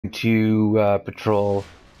to patrol.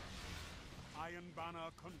 Iron Banner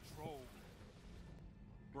control.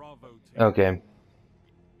 Bravo team. Okay.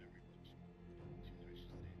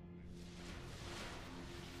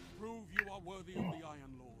 Prove you are worthy of the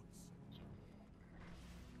Iron Lords.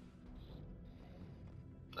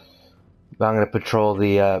 I'm gonna patrol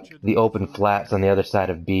the open flats on the other side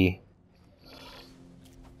of B.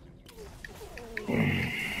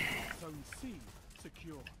 Zone C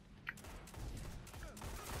secure.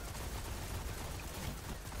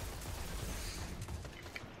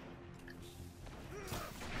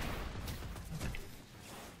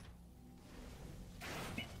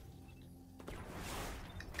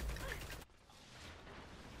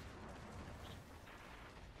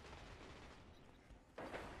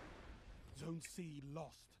 Zone C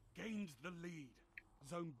lost. Gained the lead.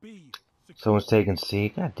 Zone B secure. Someone's taking C.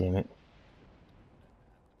 God damn it.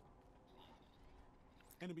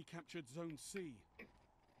 Enemy captured Zone C.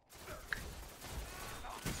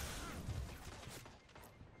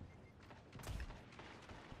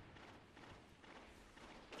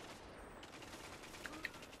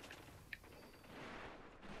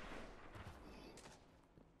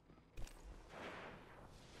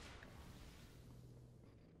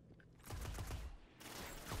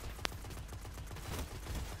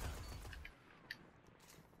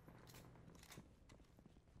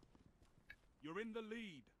 You're in the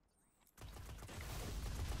lead.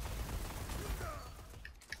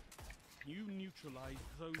 You neutralize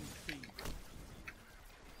Zone C.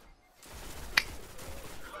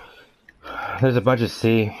 There's a bunch of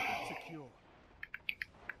C. Secure.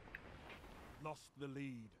 Lost the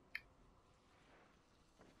lead.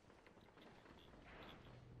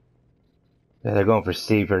 Yeah, they're going for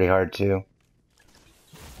C pretty hard too.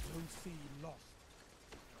 Zone C lost.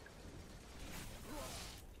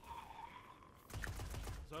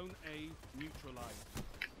 Zone A neutralized.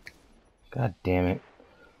 God damn it.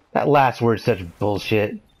 That last word's such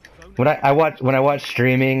bullshit. Zone When A I watch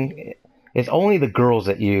streaming, it's only the girls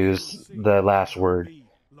that use C. the last Zone word. B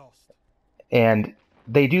lost. And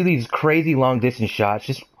they do these crazy long distance shots,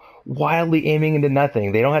 just wildly aiming into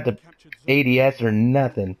nothing. They don't have to Captured Zone B. ADS or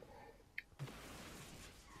nothing.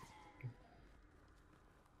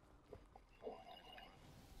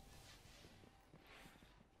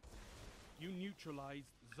 You neutralized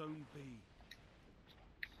Zone B.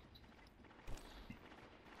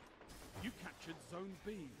 You captured Zone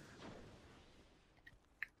B.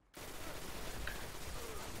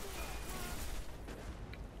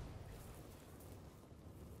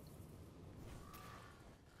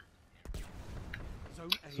 Zone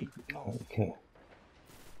A lost. Okay.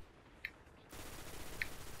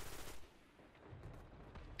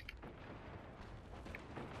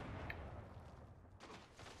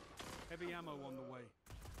 Heavy ammo on the way.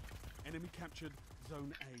 Enemy captured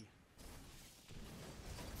Zone A.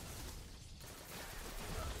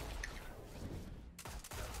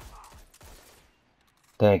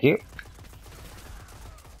 Thank you.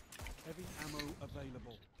 Heavy ammo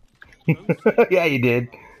available. Zone C Yeah, you did.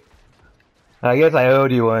 I guess I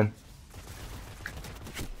owed you one.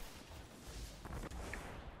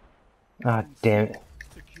 Ah, Zone damn C it.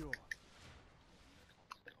 secure.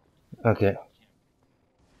 Okay.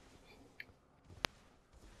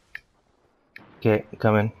 Okay,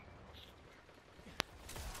 coming.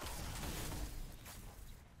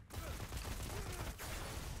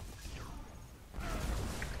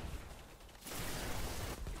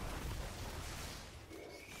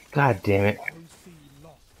 God damn it. Zone C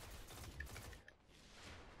lost.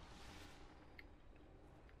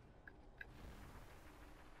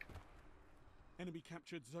 Enemy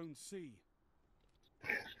captured Zone C.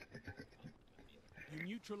 You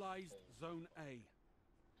neutralized Zone A.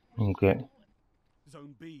 Okay.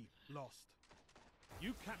 Zone B lost.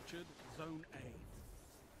 You captured Zone A.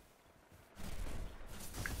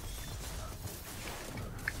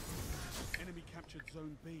 Enemy captured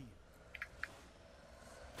Zone B.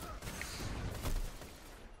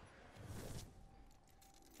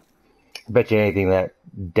 Bet you anything that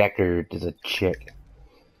Deckard is a chick.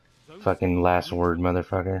 Zone Fucking C last word, neutralized.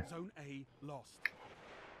 motherfucker. Zone A lost.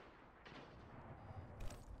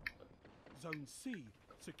 Zone C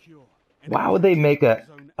secure. Why Enemy would they captured make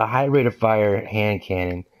Zone a A. high rate of fire hand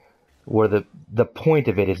cannon where the point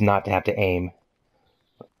of it is not to have to aim?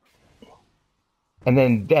 And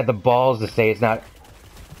then they have the balls to say it's not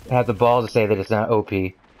have the balls to say that it's not OP.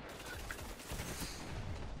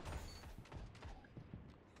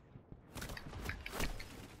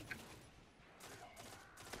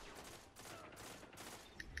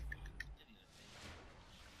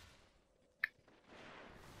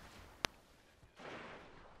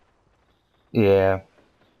 Yeah.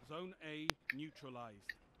 neutralized.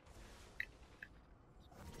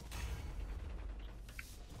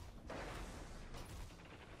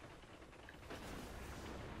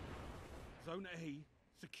 Zone A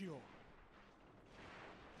secure.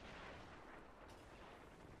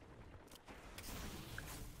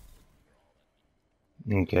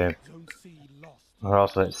 Okay. Zone C lost. We're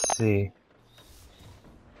also at C.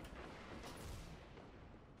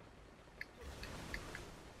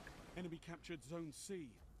 Enemy captured Zone C.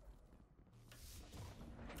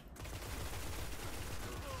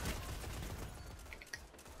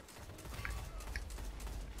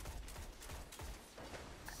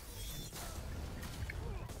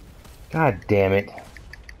 God damn it.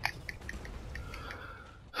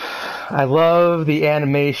 I love the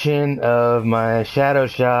animation of my shadow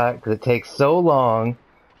shot because it takes so long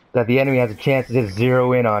that the enemy has a chance to just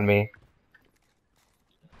zero in on me.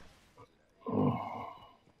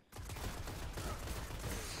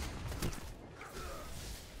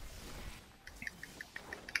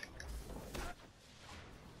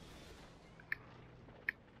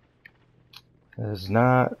 It's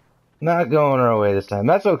not going our way this time.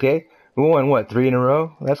 That's okay. We won what, 3 in a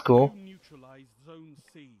row? That's cool. You neutralized Zone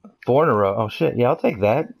C. 4 in a row. Oh shit. Yeah, I'll take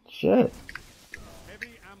that. Shit.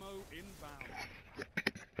 Heavy ammo inbound.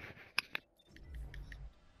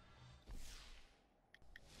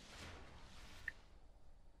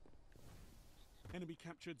 Enemy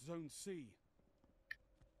captured Zone C.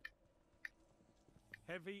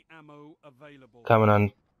 Heavy ammo available. Coming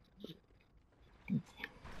on.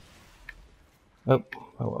 Oh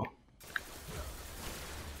well.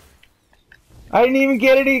 I didn't even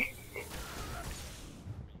get any.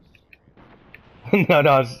 No,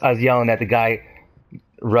 I was yelling at the guy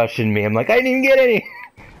rushing me. I'm like, I didn't even get any.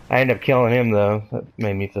 I ended up killing him though. That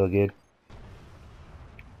made me feel good.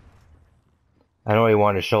 I know he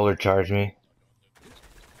wanted to shoulder charge me.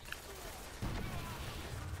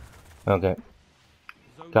 Okay.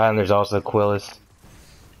 God, and there's also Quillis.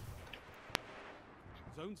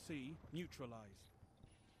 Zone C neutralized.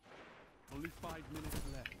 Only 5 minutes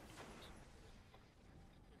left.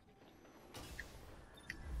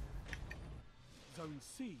 Zone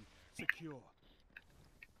C secure.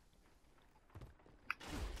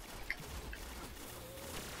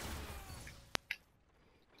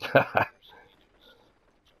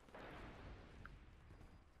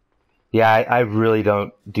 Yeah, I really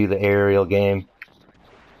don't do the aerial game.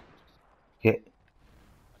 Get.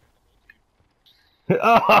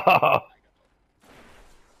 Oh!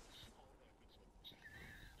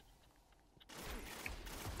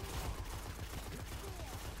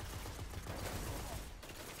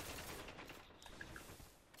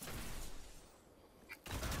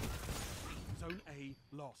 Zone A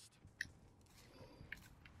lost.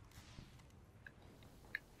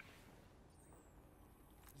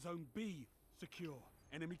 Zone B secure.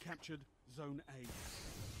 Enemy captured Zone A.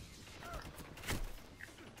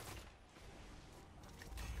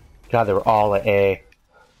 God, they were all at A.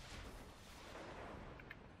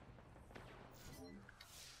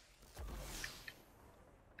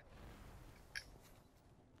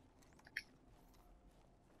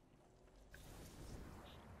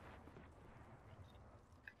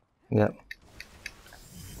 Yep.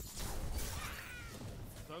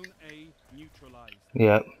 Zone A neutralized.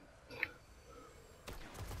 Yep.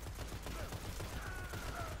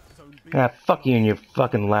 Zone B Ah, fuck you and your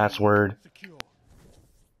fucking last word. secure.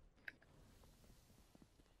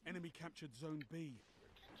 Enemy captured Zone B.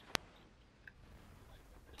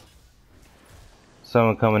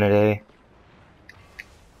 Someone coming at A.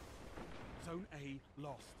 Zone A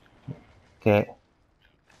lost. Okay.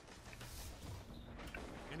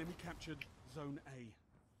 Enemy captured Zone A.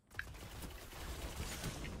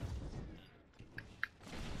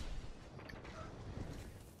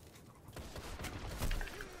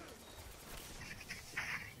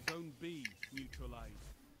 Zone B neutralized.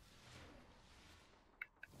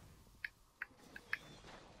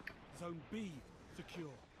 Zone B secure.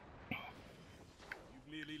 You've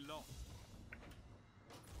nearly lost.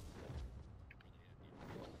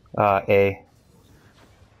 A.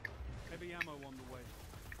 Heavy ammo on the way.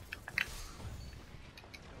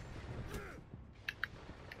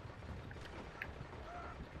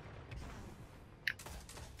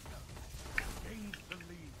 Gained the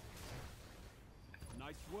lead.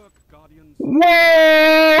 Nice work, Guardians.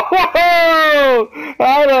 Whoa!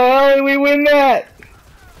 How the hell did we win that?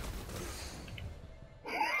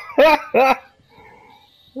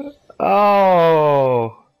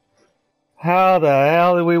 Oh! How the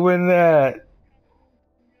hell did we win that?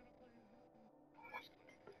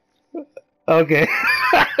 Okay.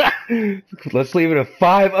 Let's leave it a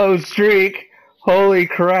 5-0 streak. Holy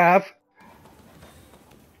crap.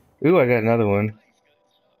 Ooh, I got another one.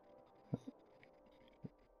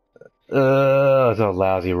 Those are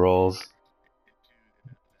lousy rolls.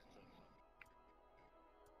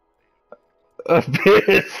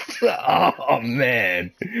 Pissed. Oh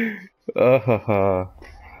man. I'm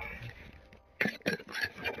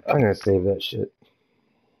gonna save that shit.